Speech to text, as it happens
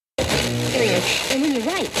on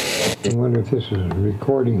your right. I wonder if this is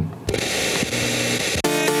recording.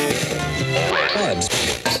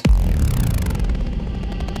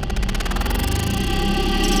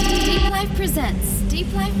 Deeplife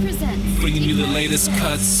presents. Bringing you the latest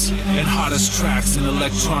cuts and hottest tracks in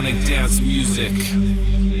electronic dance music.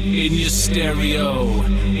 In your stereo,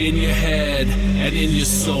 in your head, and in your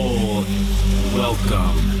soul.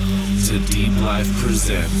 Welcome to Deeplife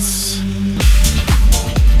Presents.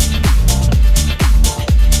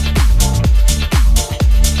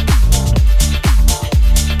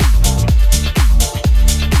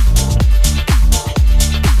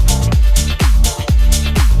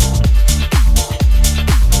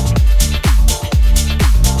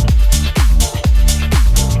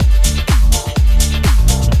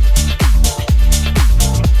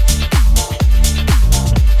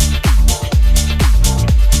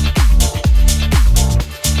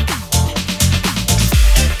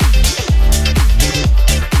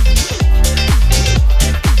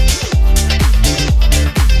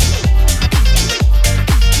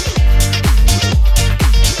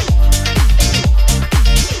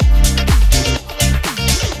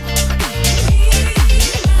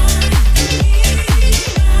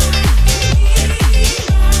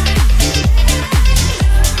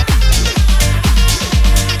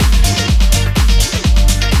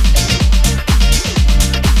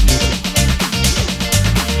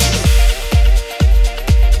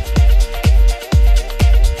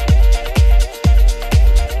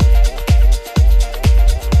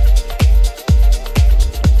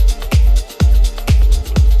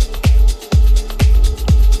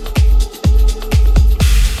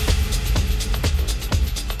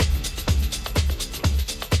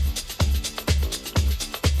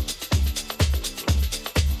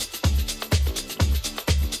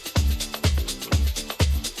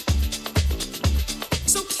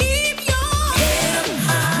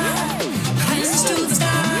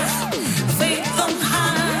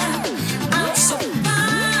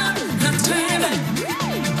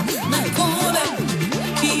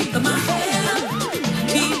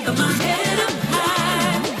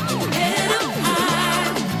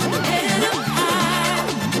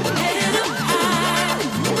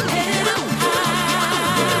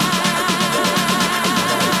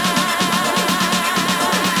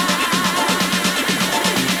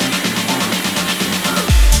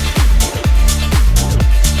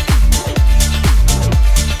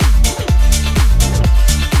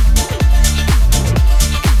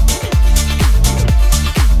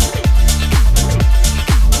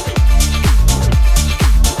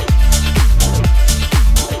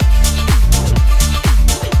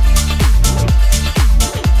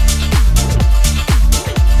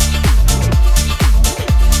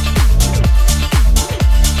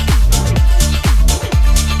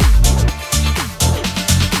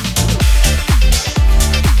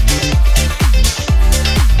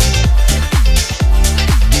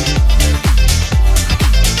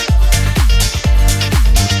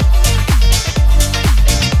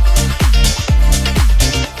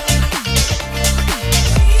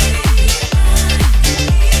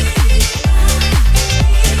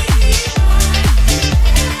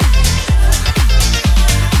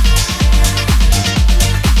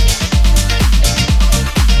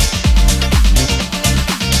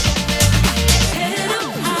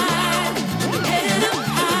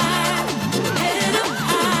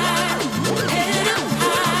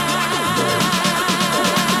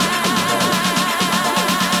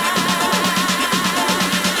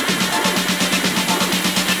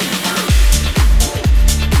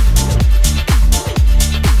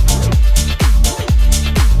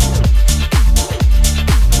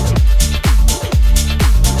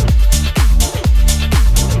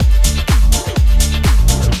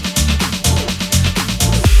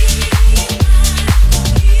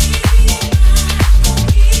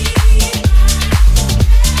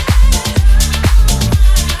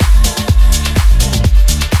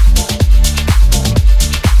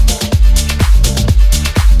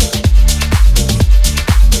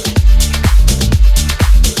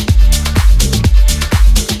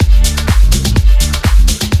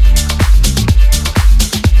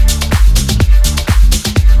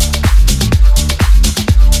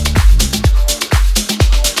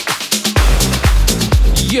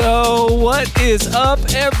 What is up,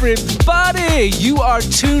 everybody? You are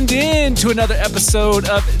tuned in to another episode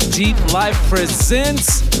of Deeplife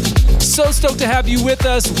Presents. So stoked to have you with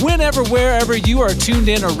us whenever, wherever you are tuned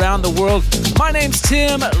in around the world. My name's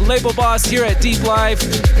Tim, label boss here at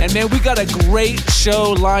Deeplife. And man, we got a great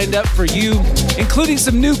show lined up for you, including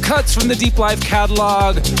some new cuts from the Deeplife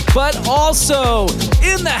catalog, but also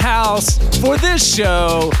in the house, house for this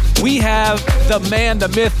show. We have the man, the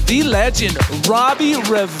myth, the legend, Robbie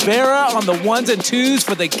Rivera on the ones and twos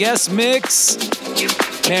for the guest mix.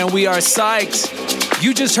 Man, we are psyched.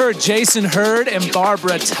 You just heard Jason Hurd and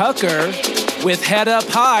Barbara Tucker with Head Up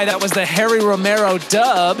High. That was the Harry Romero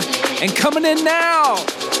dub. And coming in now,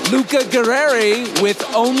 Luca Guerreri with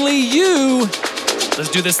Only You. Let's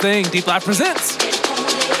do this thing. Deeplife presents.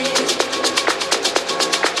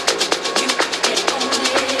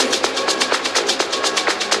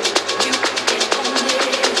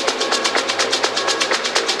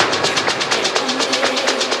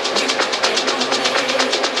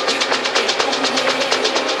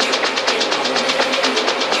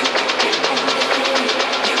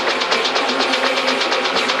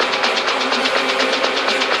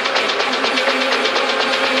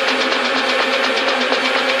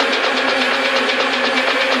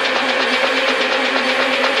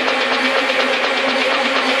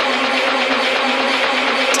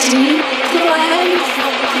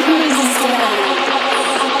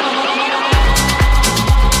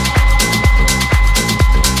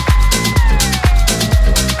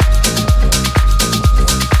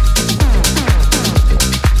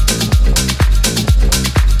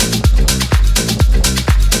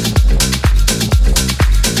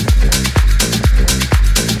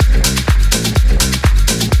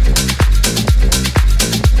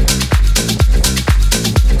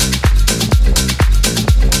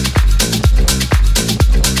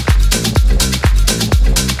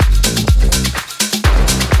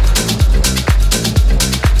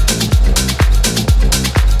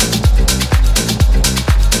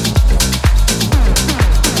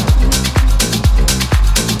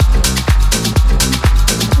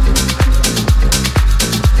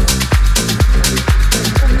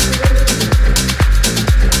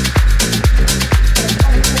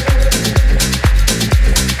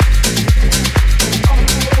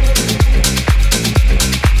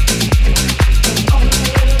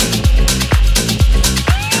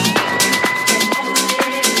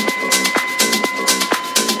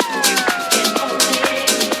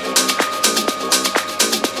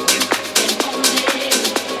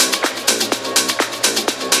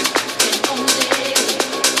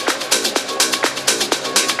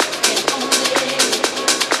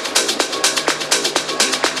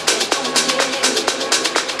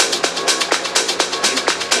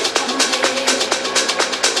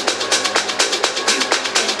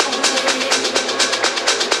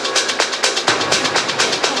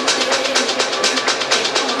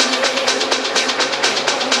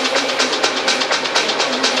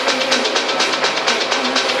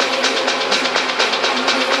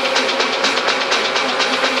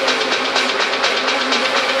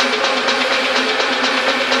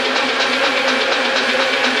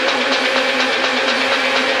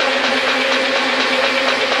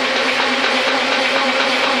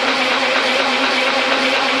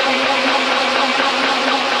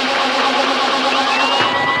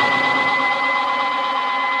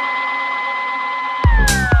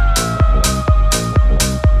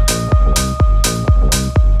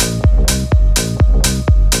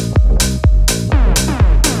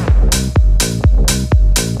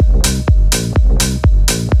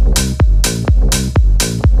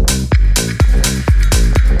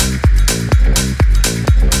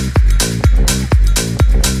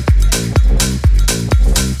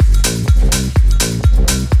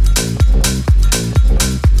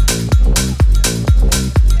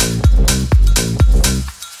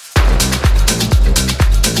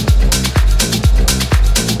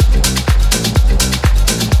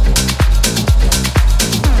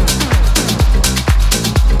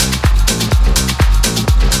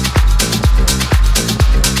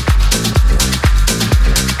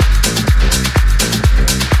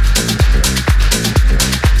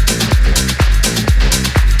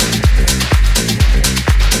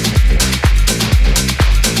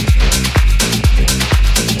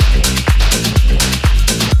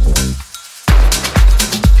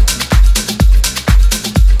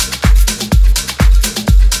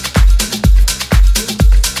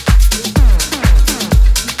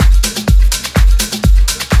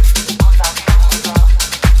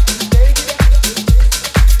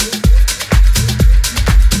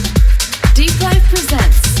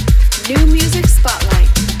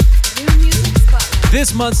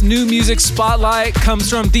 This month's New Music Spotlight comes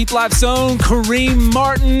from Deeplife's own Kareem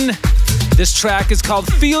Martin. This track is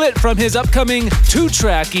called Feel It from his upcoming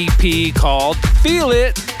 2-track EP called Feel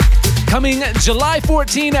It. Coming July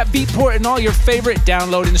 14 at Beatport and all your favorite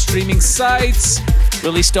download and streaming sites.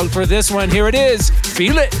 Really stoked for this one. Here it is.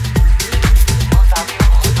 Feel It.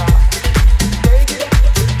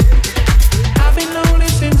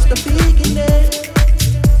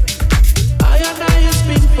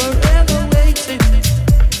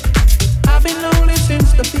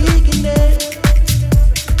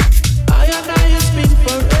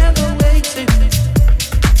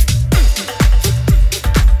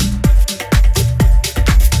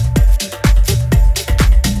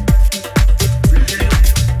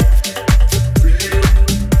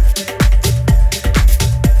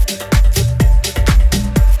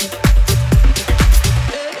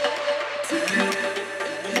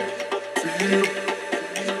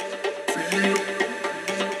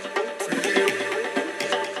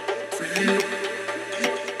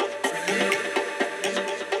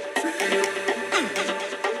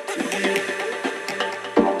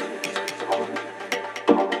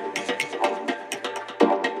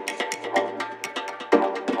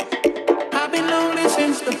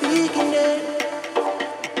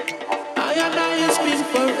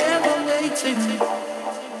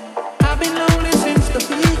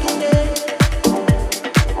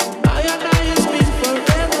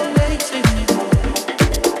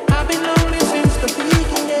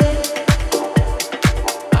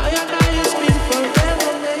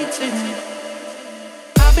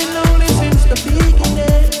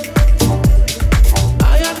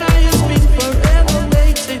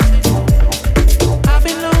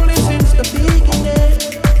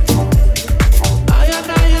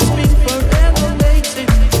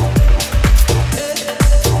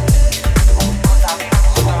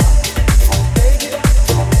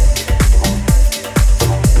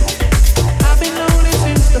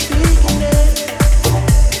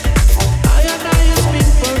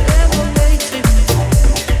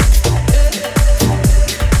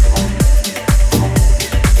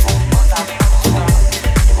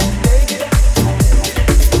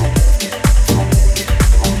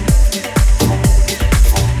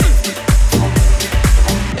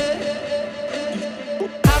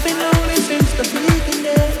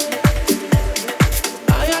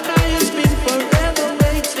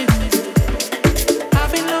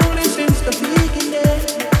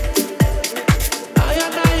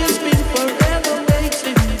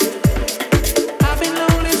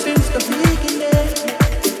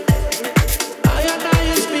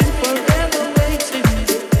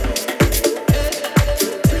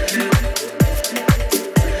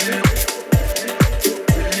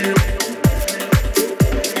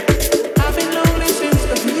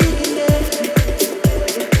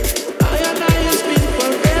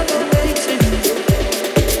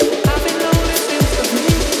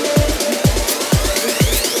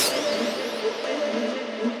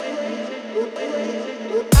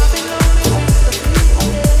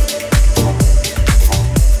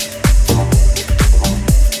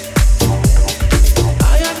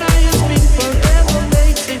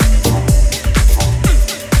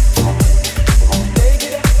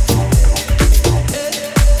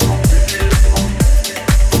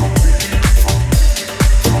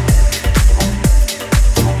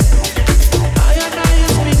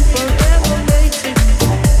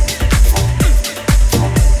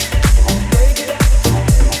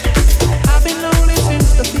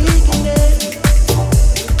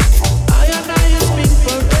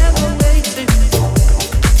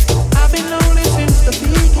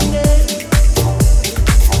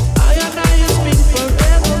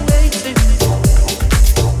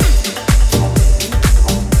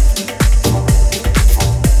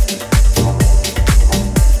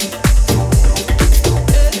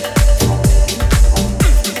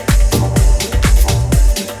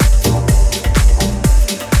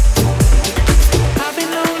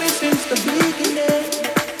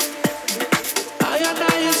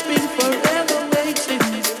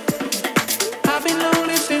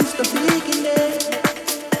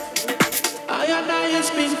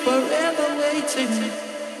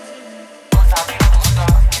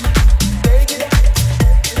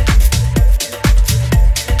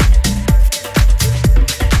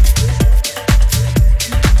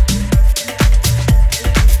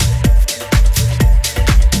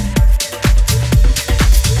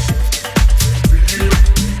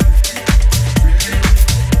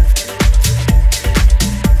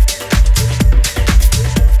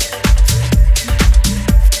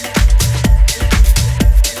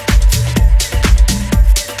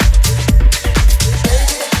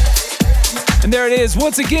 And there it is,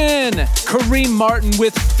 once again, Kareem Martin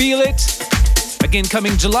with Feel It. Again,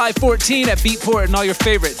 coming July 14 at Beatport and all your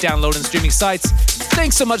favorite download and streaming sites.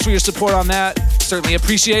 Thanks so much for your support on that. Certainly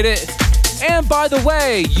appreciate it. And by the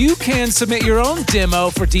way, you can submit your own demo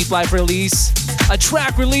for Deeplife release, a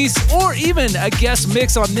track release, or even a guest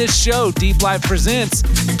mix on this show, Deeplife Presents.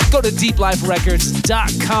 Go to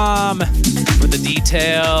deepliferecords.com for the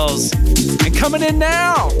details. And coming in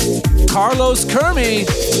now, Carlos Kermy,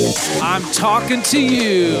 I'm talking to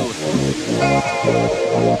you.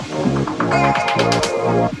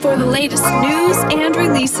 For the latest news and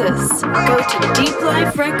releases, go to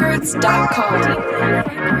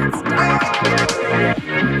deepliferecords.com.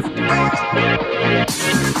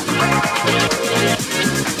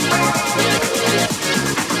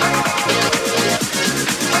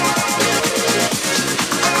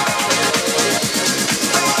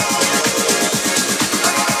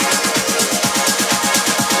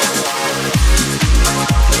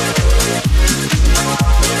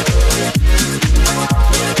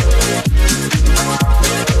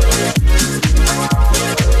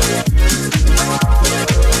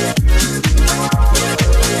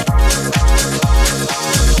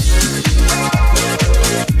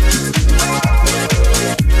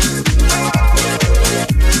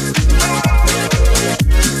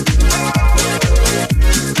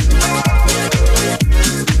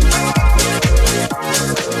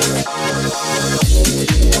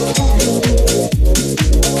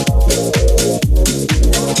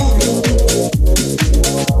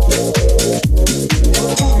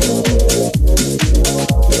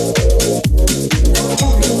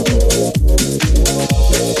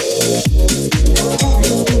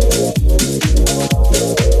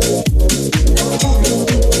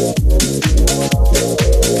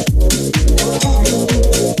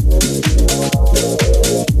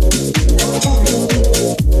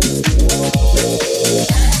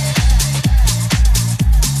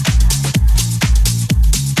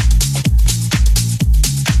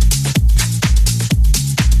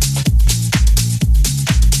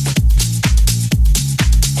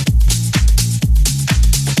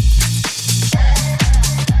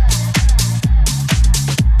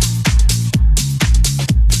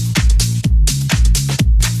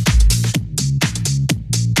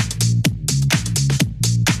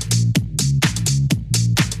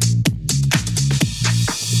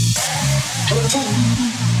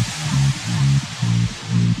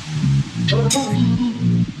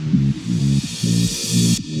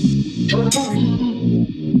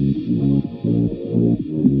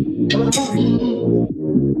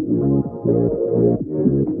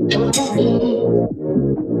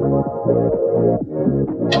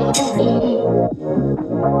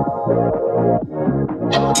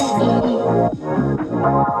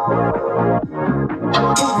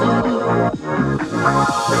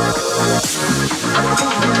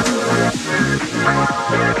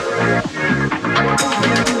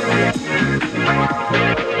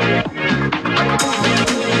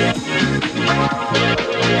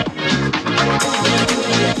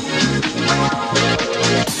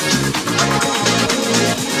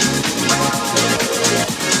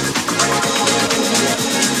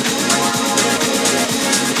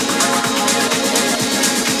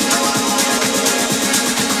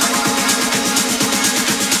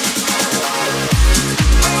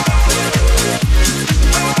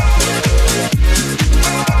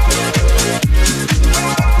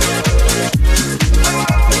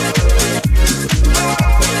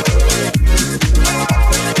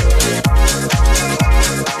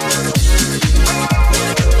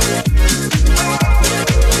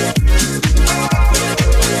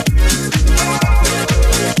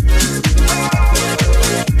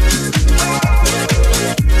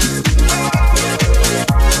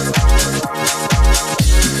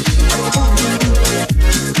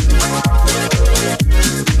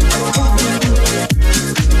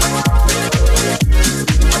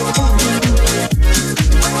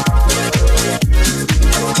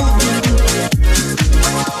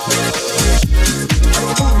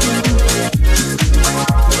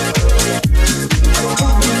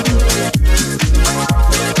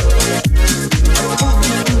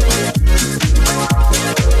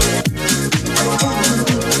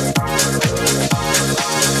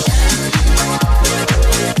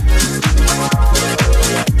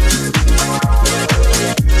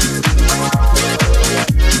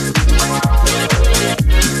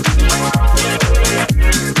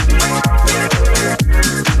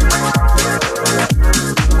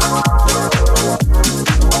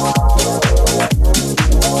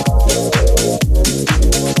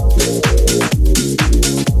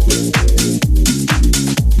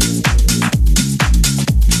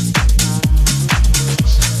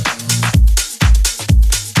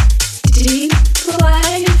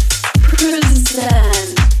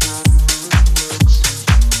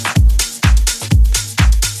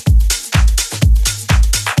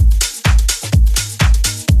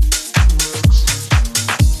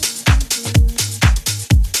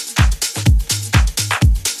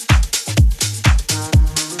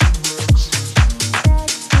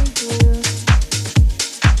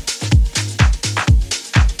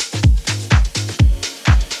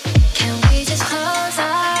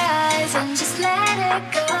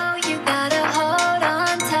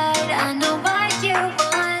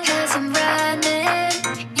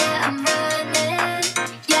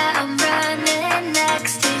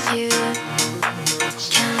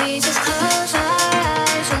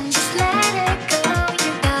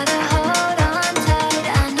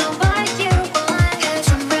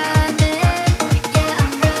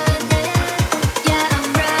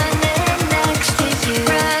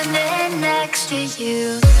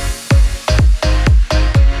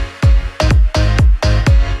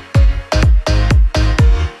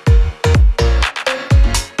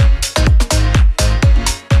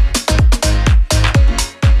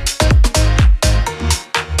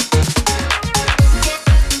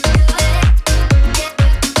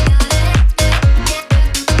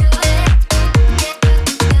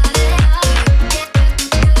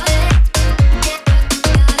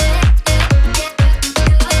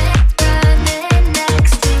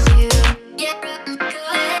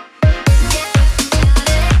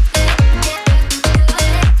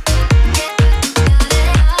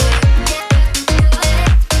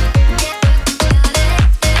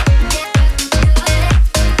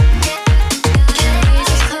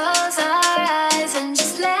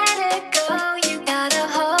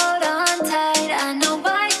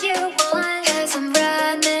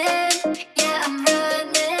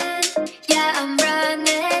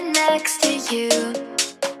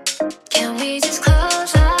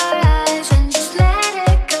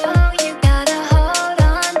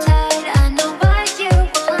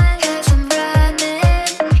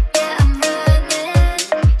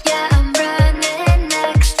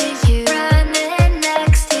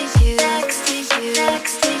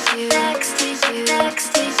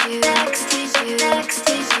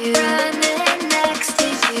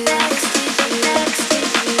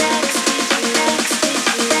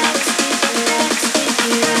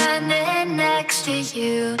 next to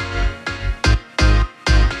you.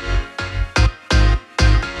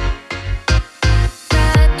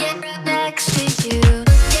 Right next to you.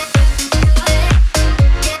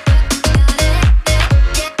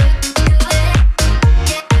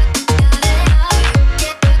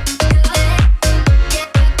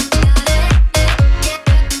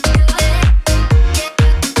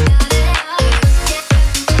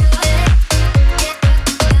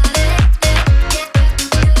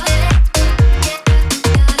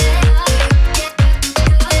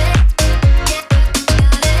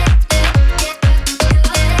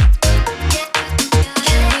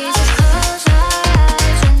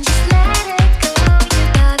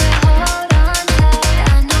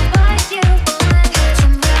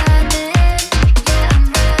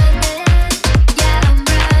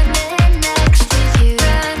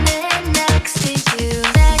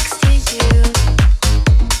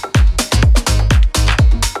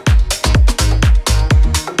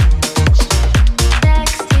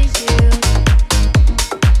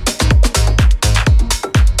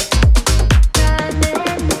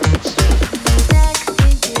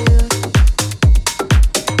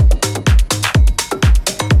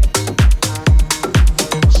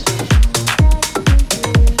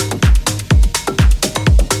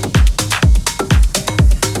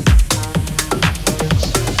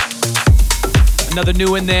 Another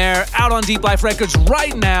new one there, out on Deeplife Records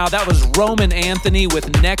right now. That was Roman Anthony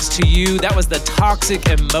with Next to You. That was the Toxic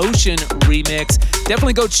Emotion remix.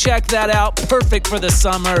 Definitely go check that out. Perfect for the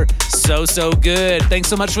summer. So good. Thanks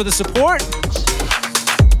so much for the support.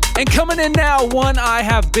 And coming in now, one I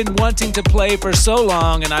have been wanting to play for so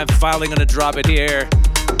long, and I'm finally going to drop it here.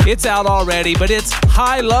 It's out already, but it's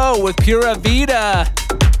High Low with Pura Vida.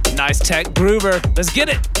 Nice tech groover. Let's get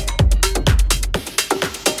it.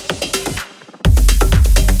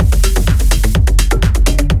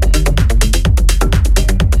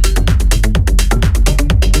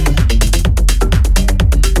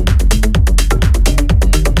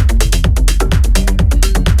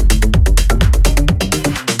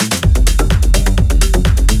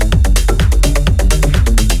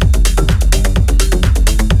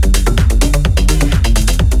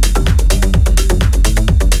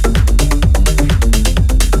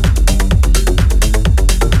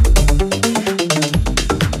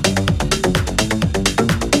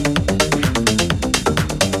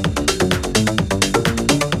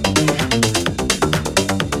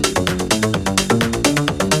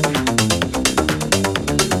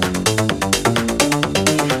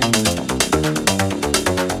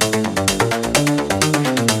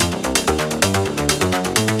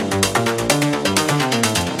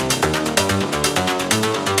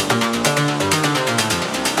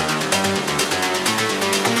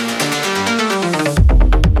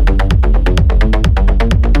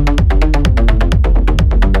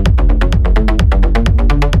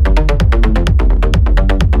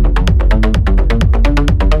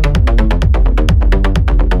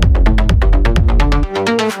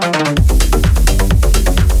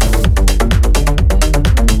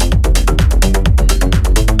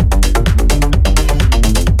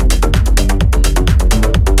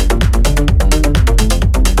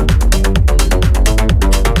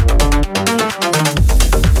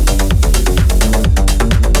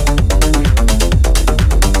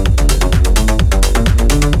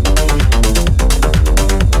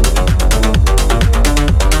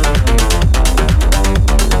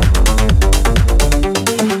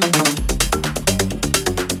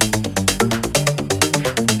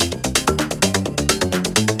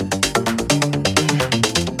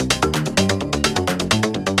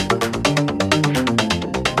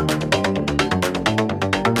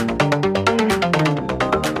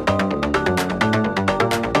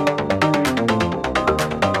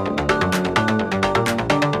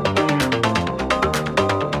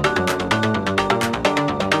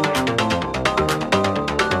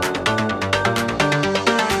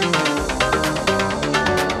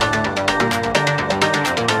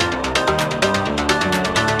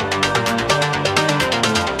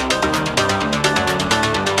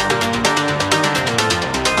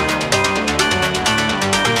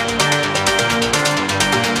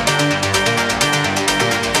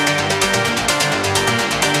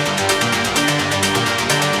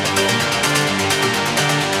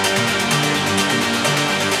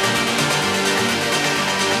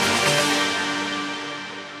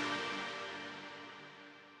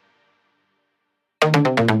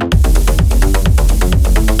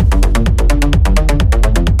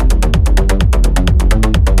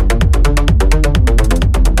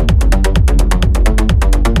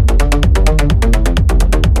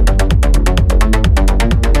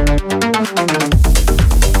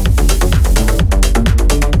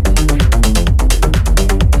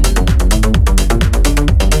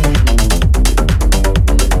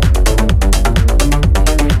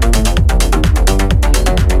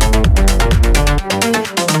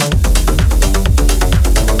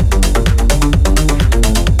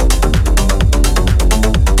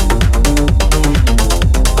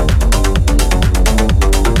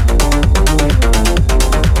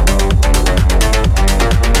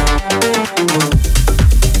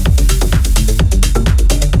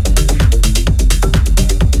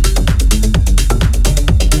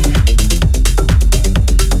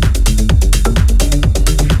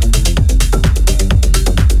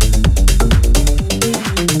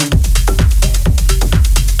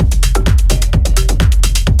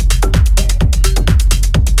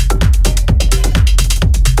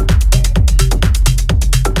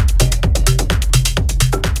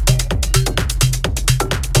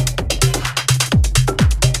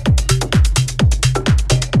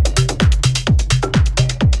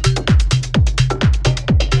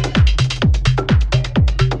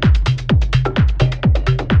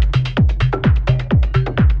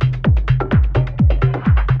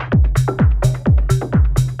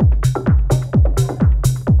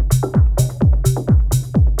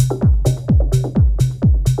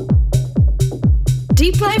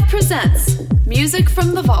 presents Music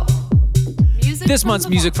from the Vault. This month's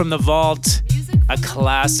Music from the Vault, a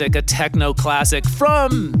classic, a techno classic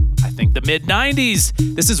from, I think, the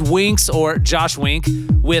mid-90s. This is Winks, or Josh Wink,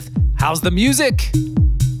 with How's the Music?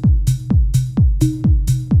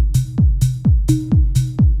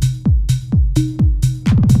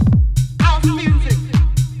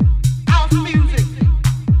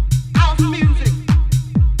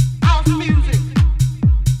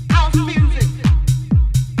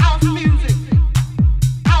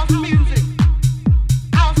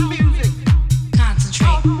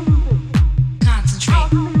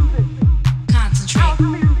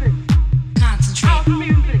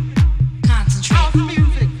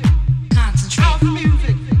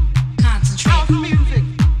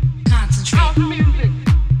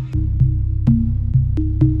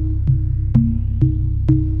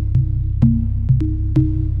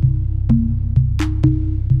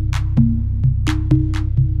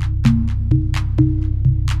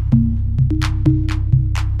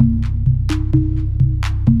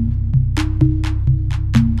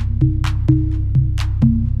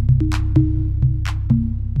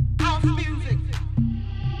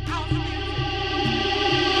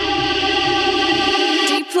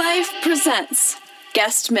 Deeplife presents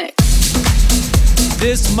Guest Mix.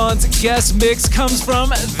 This month's guest mix comes from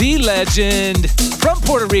the legend from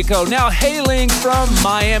Puerto Rico, now hailing from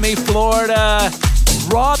Miami, Florida.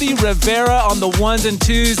 Robbie Rivera on the ones and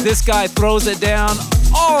twos. This guy throws it down.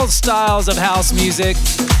 All styles of house music,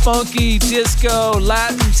 funky, disco,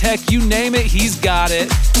 Latin, tech, you name it, he's got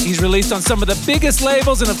it. He's released on some of the biggest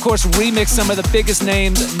labels and of course remixed some of the biggest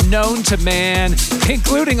names known to man,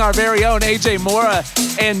 including our very own AJ Mora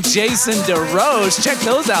and Jason DeRoche. Check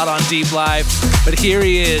those out on Deeplife. But here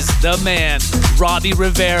he is, the man, Robbie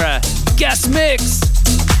Rivera. Guest mix!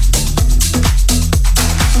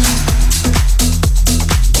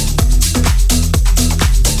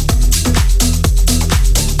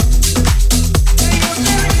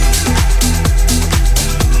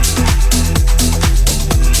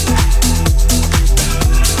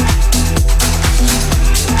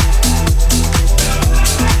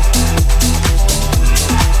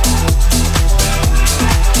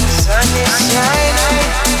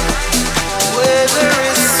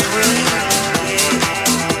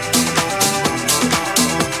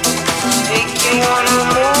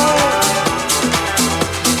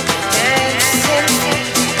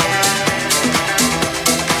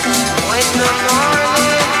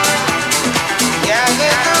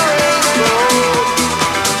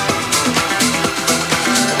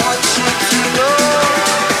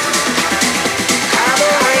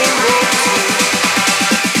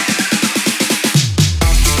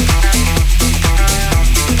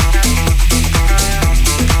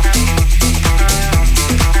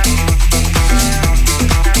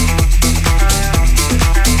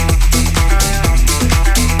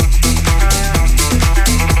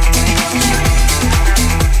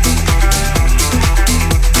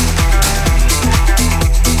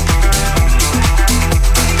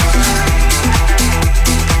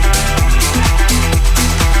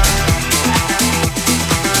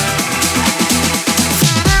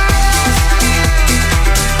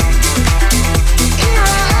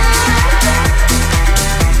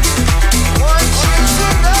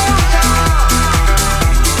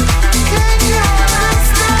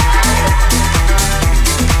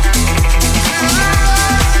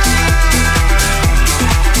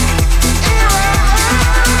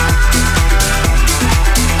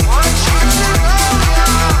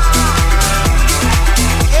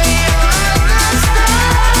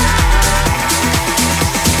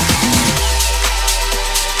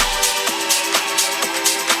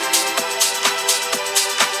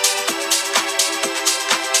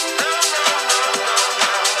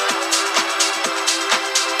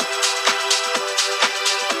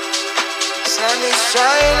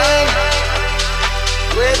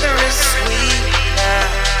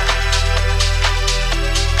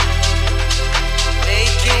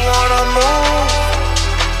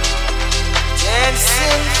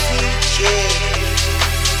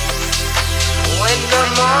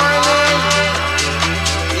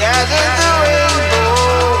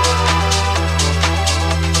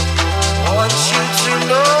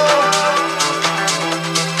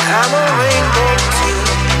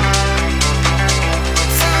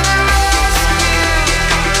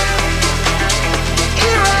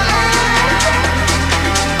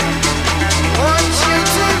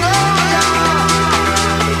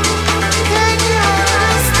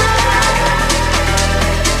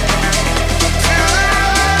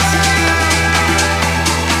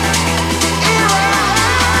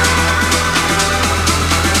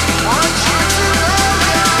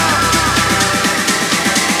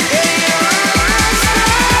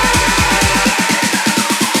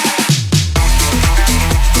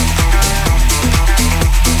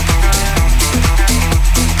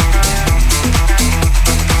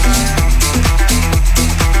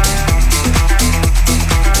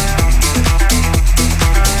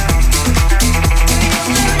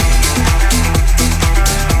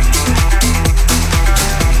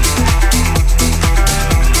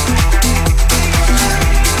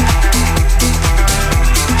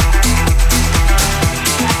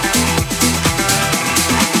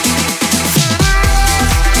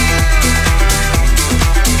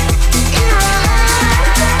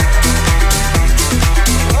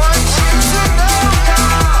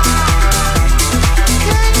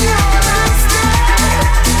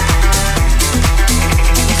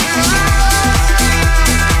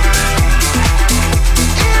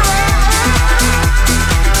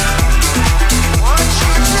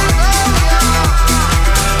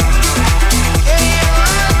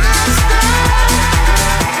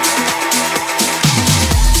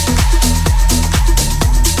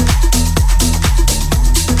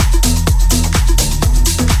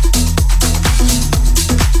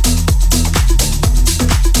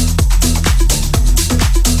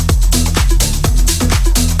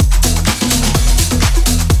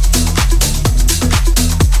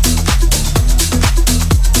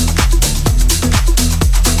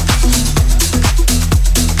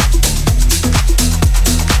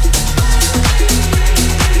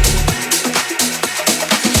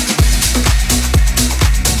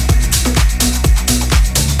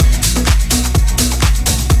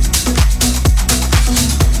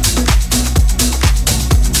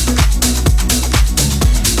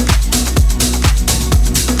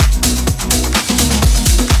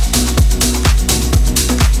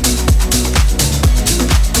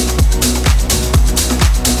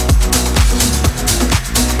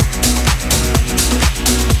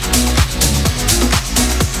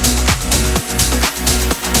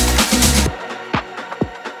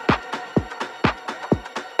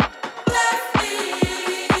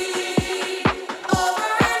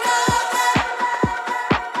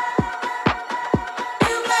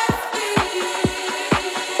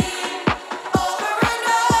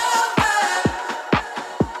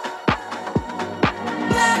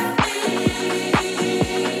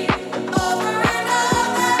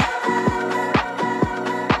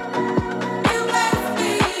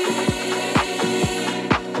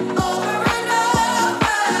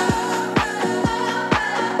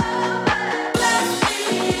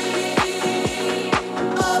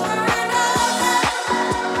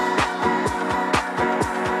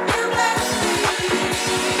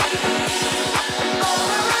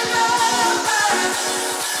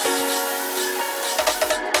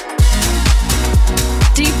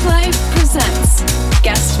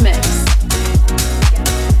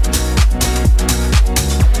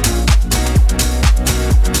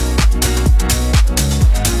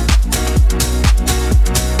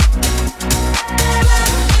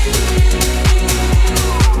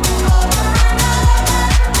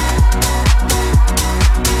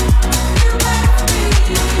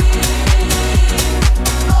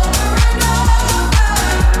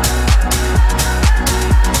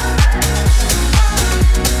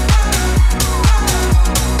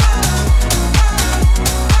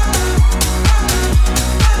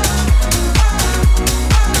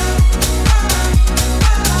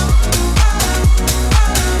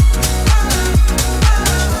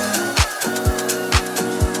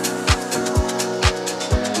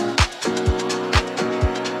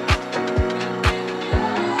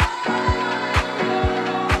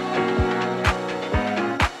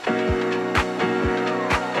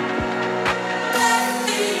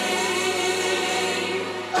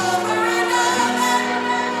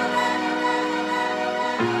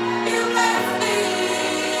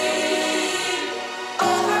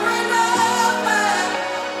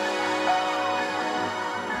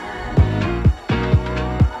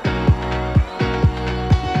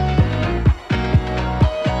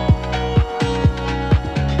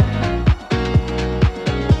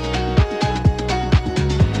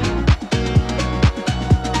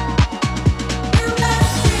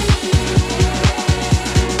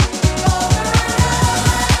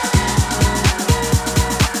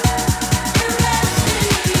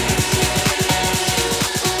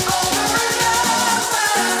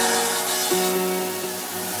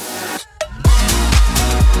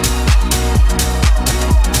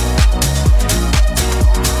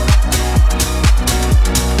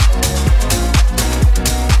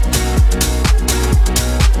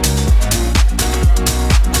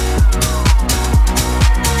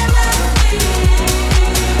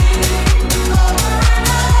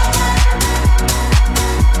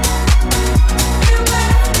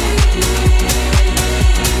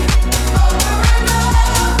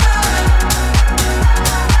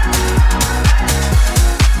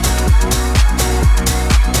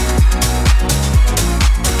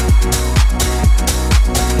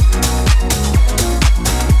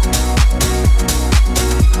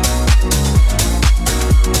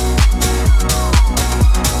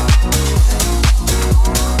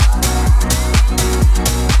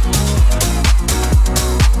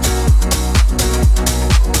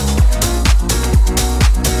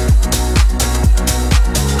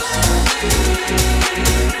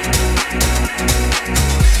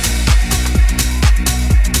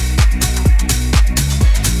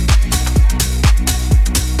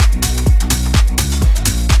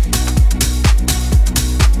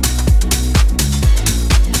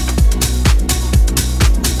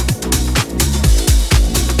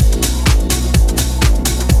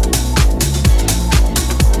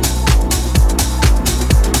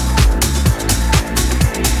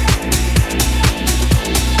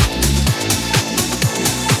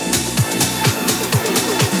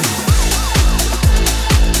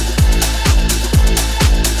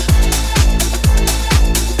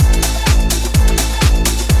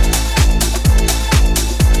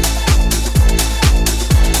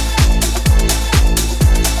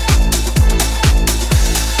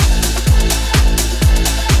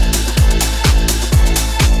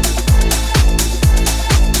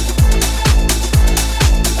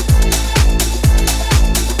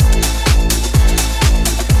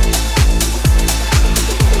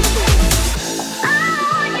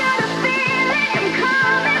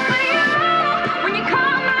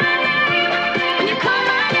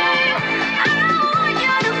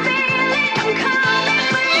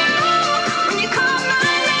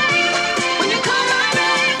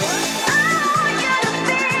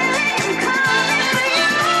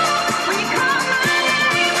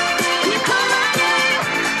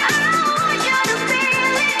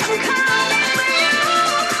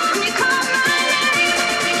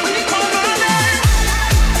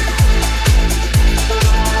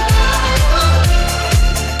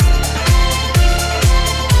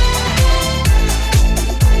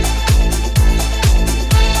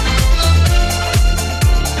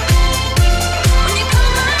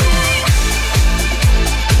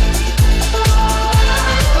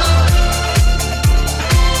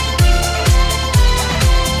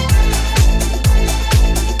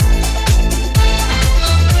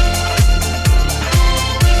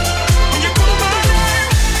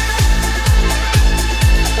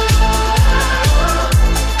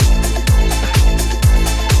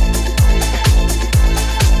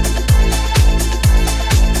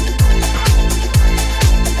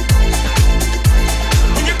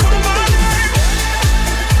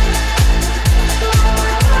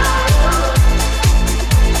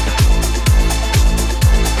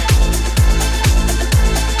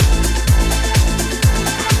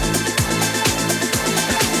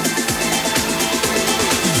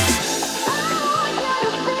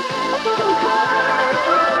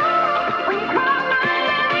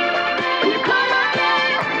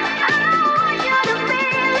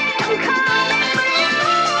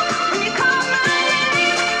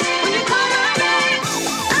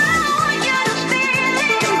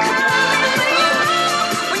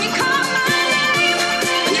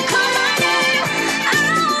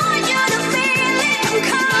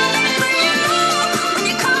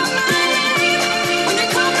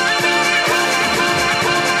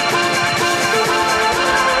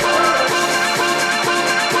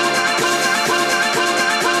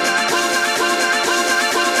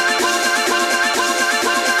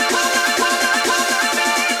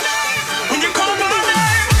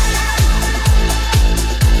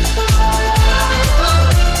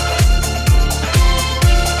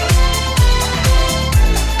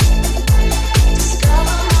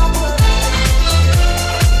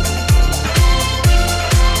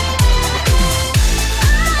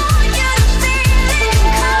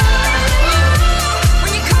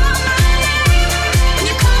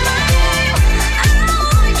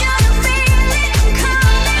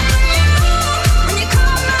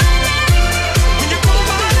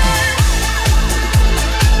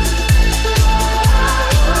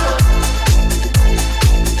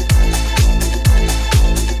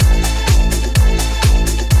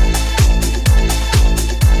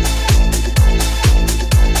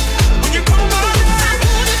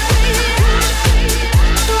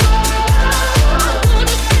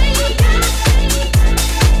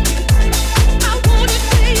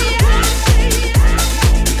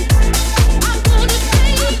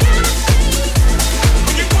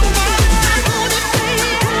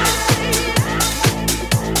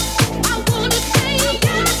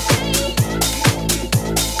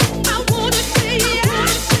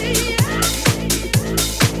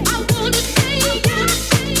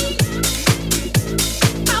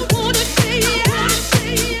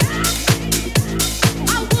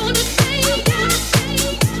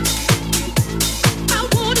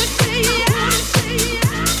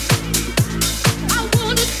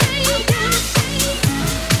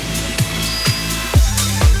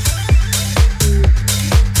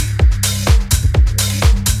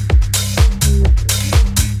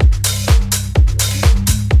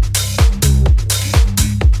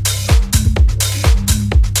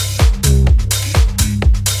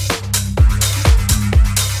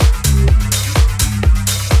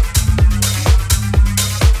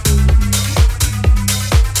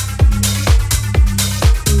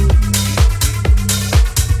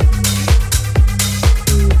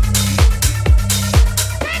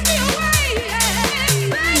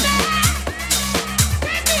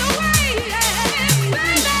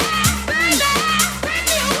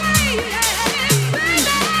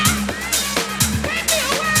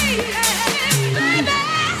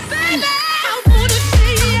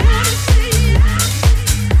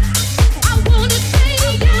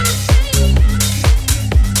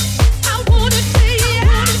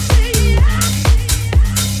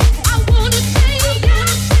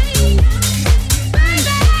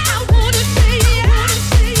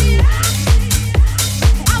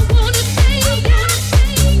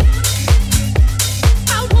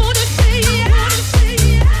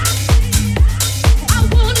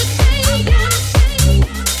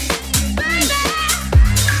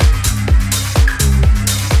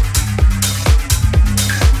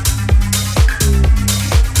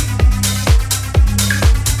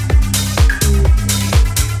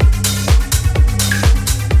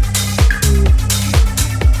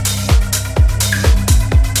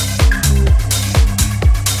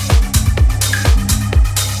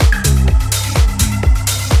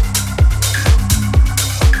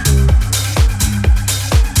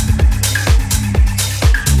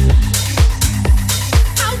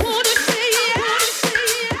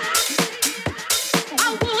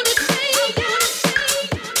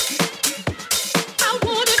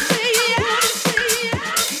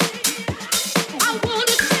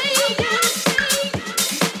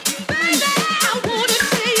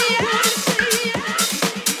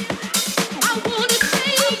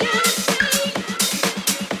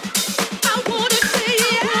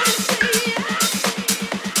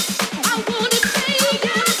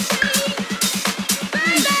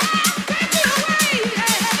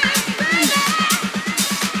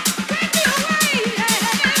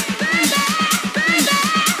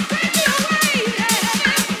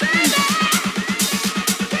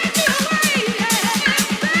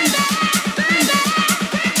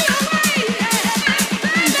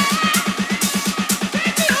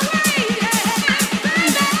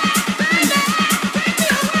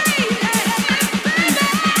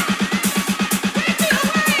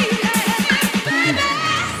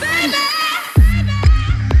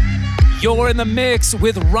 You're in the mix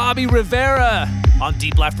with Robbie Rivera on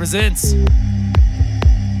Deeplife Presents.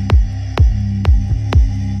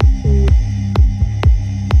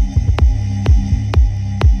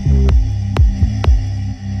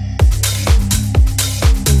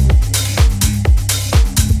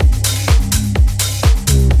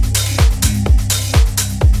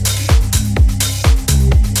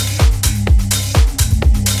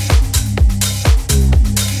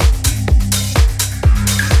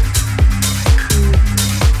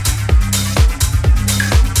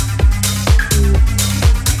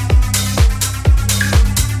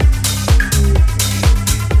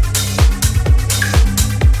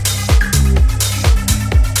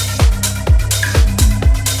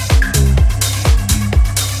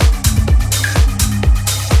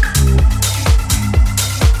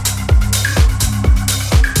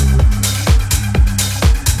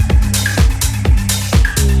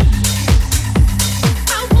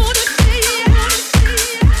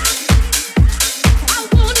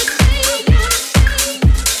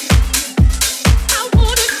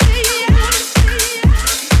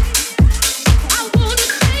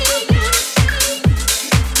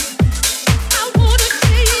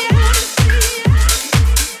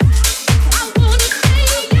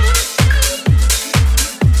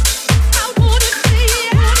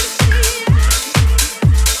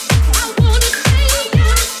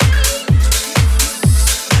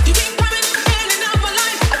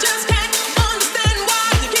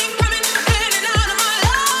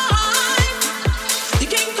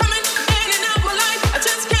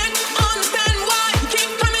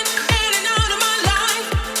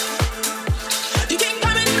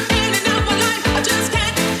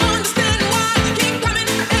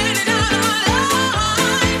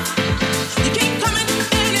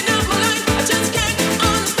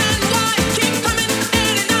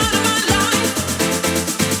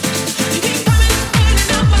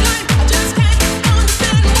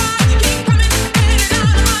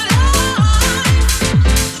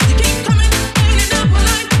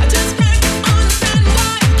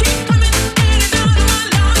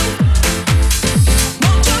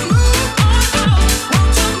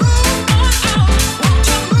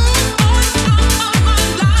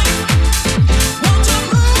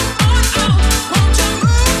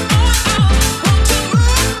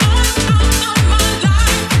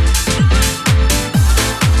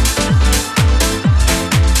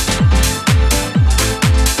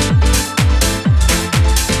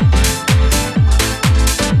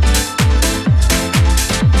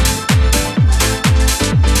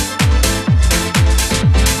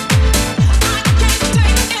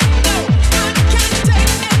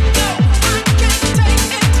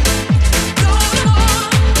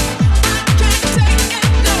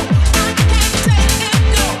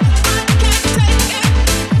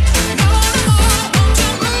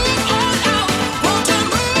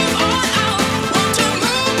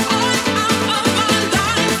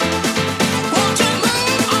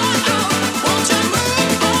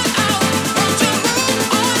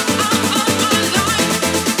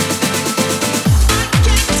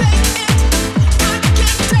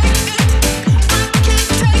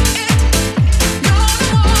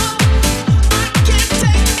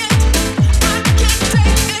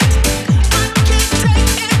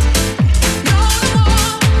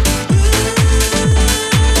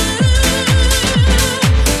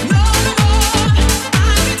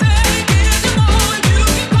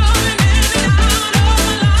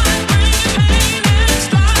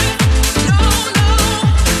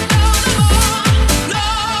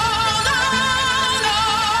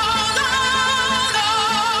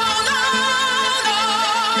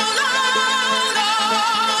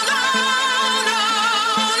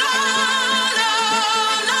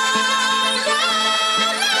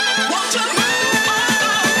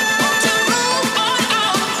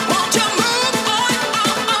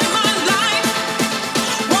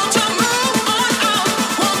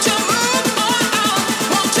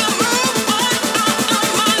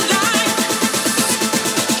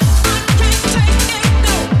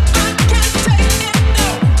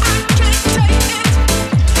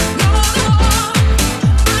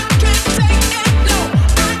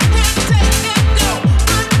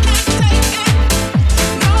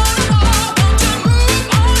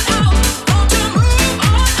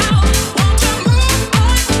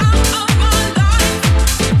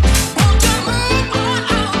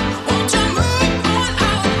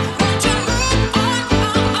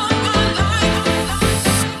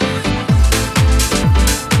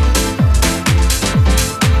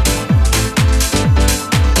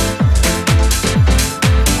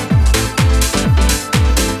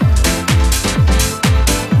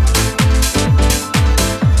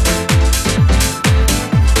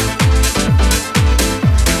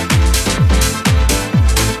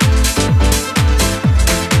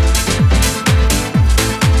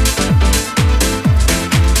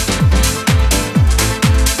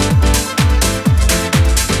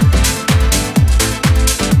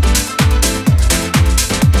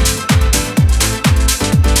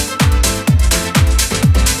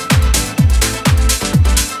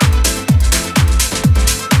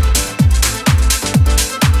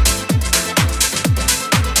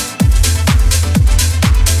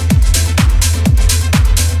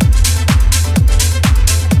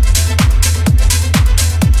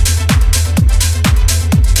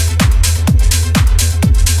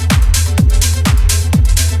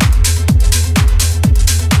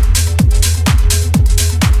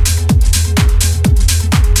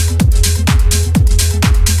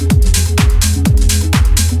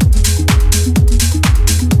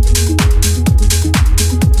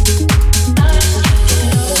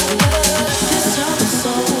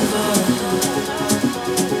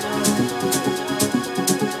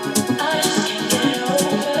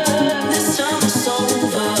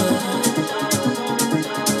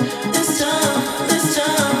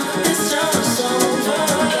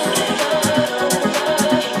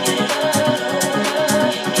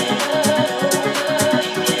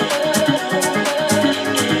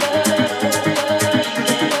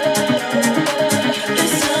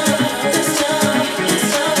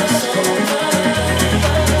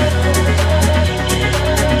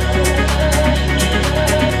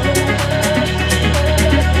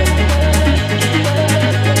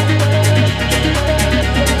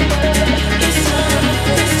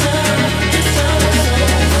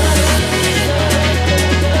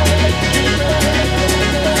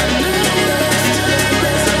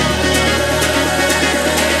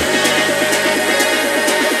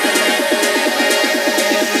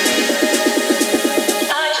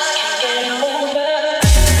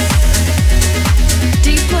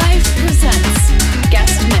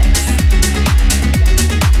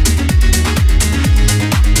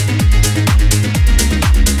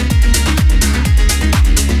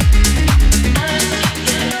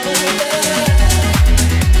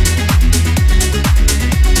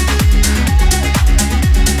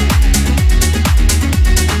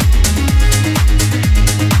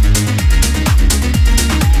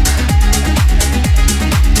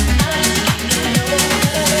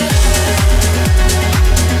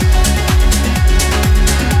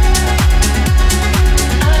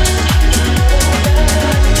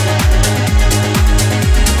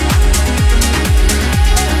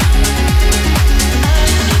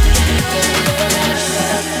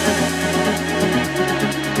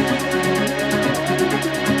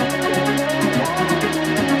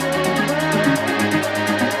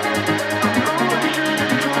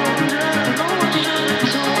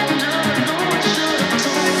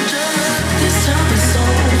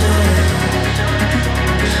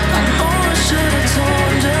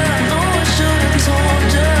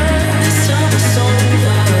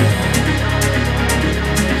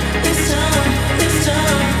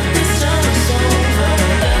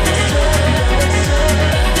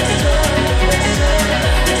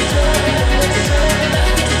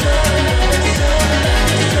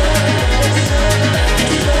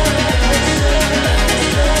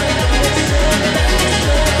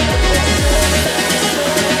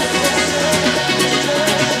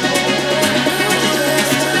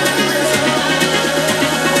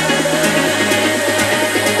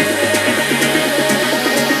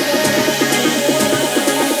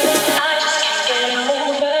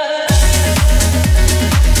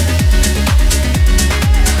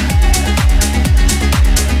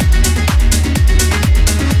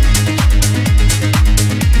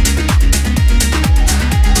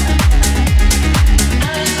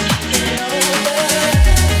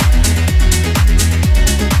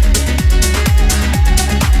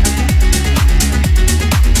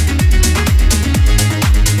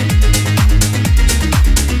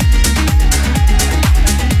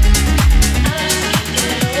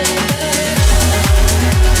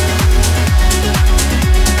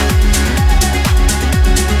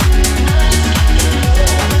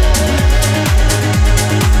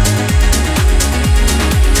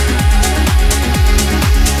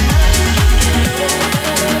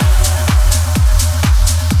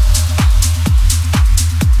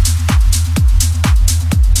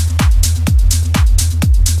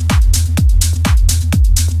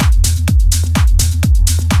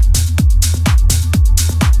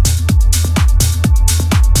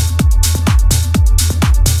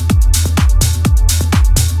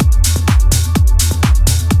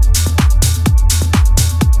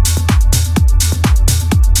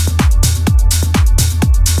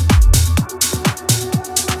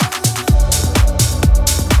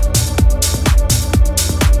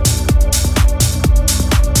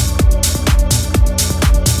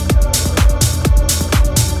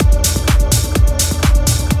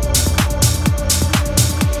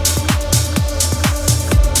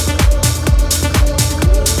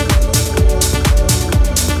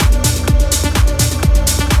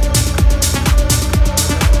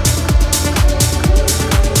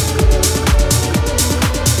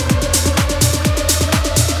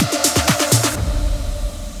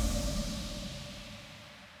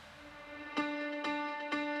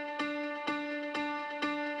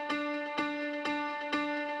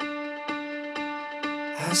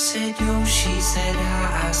 I said yo, she said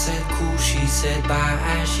hi, I said cool, she said bye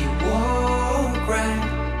as she walked right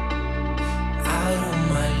out of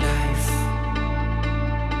my life,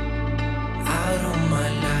 out of my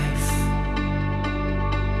life.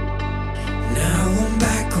 Now I'm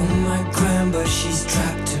back on my grind, but she's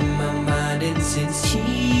trapped in my mind, and since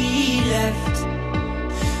she left,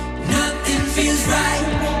 nothing feels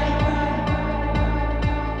right.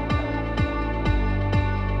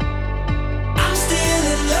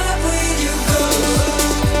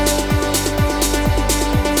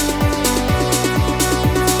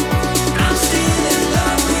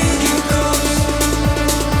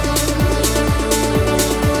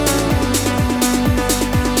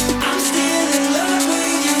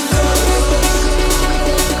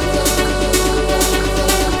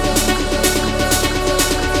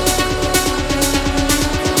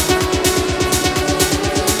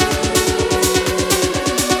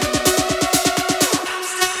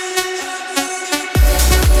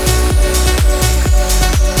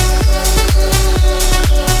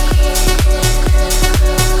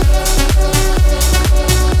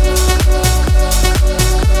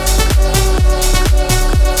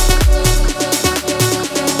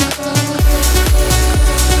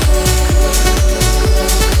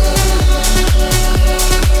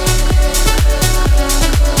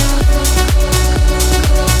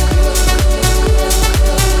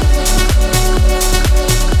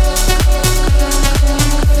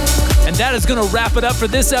 That is going to wrap it up for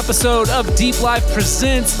this episode of Deeplife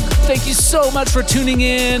Presents. Thank you so much for tuning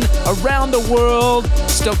in around the world.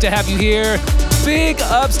 Stoked to have you here. Big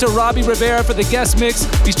ups to Robbie Rivera for the guest mix.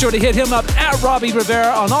 Be sure to hit him up at Robbie Rivera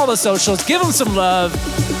on all the socials. Give him some love.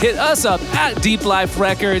 Hit us up at Deeplife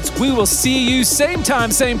Records. We will see you same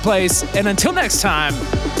time, same place. And until next time,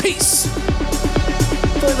 peace.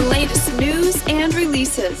 For the latest news and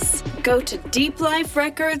releases, go to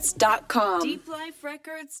deepliferecords.com.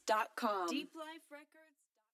 Deepliferecords.com.